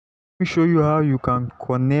me show you how you can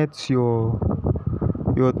connect your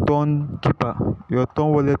Tonkeeper, your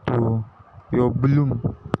Ton wallet to your Bloom.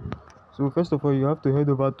 So first of all, you have to head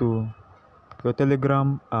over to your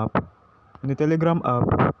Telegram app. In the Telegram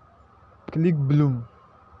app, click Bloom,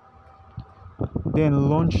 then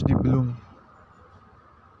launch the Bloom.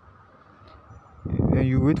 Then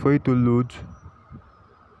you wait for it to load.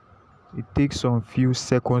 It takes some few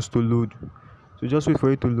seconds to load. So just wait for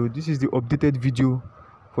it to load. This is the updated video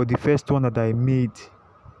for the first one that I made.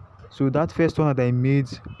 So that first one that I made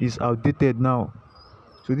is outdated now.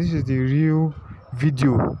 So this is the real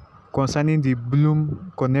video concerning the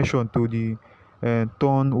Bloom connection to the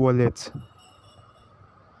Ton wallet.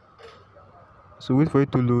 So wait for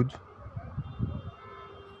it to load.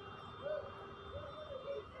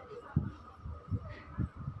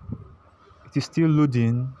 It is still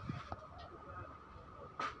loading.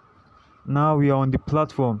 Now we are on the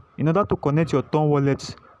platform. In order to connect your Ton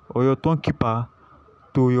wallet or your Tonkeeper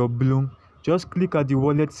to your Bloom, just click at the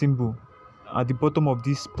wallet symbol at the bottom of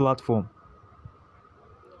this platform.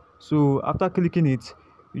 So after clicking it,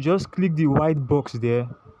 you just click the white box there.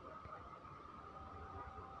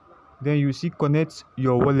 Then you see connect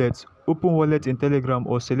your wallet, open wallet in Telegram,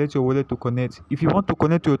 or select your wallet to connect. If you want to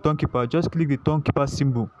connect to your Tonkeeper, just click the Tonkeeper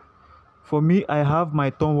symbol. For me, I have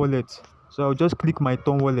my Ton wallet, so I'll just click my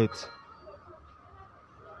Ton wallet.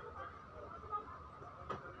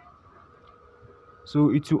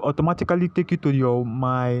 So it will automatically take you to your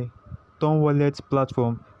my Ton wallet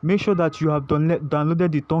platform. Make sure that you have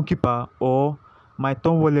downloaded the Tonkeeper or my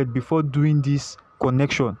Ton wallet before doing this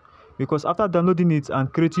connection, because after downloading it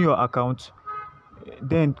and creating your account,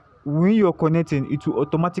 then when you're connecting, it will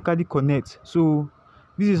automatically connect. So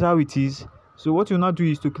this is how it is. So what you now do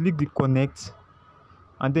is to click the connect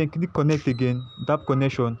and then click connect again, tap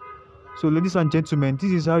connection. So ladies and gentlemen,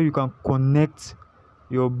 this is how you can connect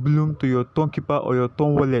your Bloom to your Tonkeeper or your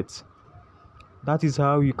Ton wallet. That is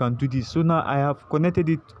how you can do this. So now I have connected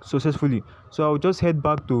it successfully. So I'll just head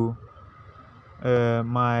back to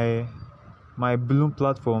my Bloom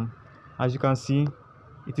platform. As you can see,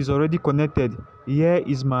 it is already connected. Here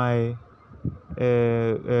is my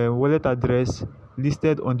wallet address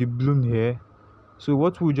listed on the Bloom here. So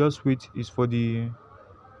what we'll just wait is for the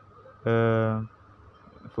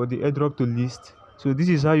airdrop to list. So this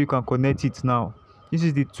is how you can connect it now. This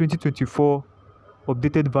is the 2024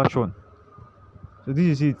 updated version. So this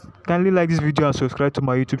is it. Kindly like this video and subscribe to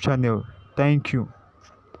my YouTube channel. Thank you.